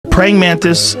praying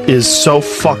mantis is so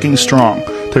fucking strong.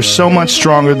 They're so much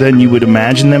stronger than you would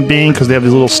imagine them being because they have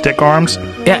these little stick arms.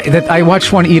 Yeah, I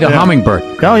watched one eat a hummingbird.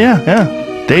 Oh, yeah.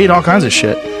 They eat all kinds of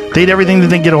shit. They eat everything that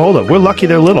they can get a hold of. We're lucky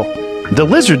they're little. The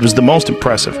lizard was the most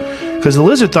impressive because the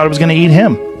lizard thought it was going to eat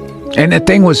him. And the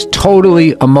thing was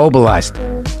totally immobilized.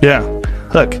 Yeah.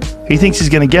 Look, he thinks he's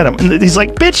going to get him. And he's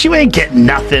like, bitch, you ain't getting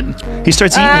nothing. He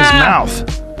starts eating his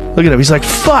mouth. Look at him. He's like,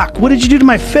 fuck, what did you do to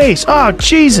my face? Oh,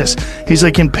 Jesus. He's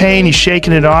like in pain. He's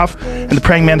shaking it off. And the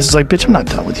praying mantis is like, bitch, I'm not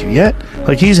done with you yet.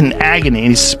 Like he's in agony and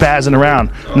he's spazzing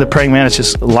around. And the praying mantis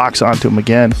just locks onto him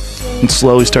again and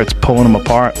slowly starts pulling him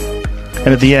apart. And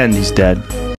at the end, he's dead.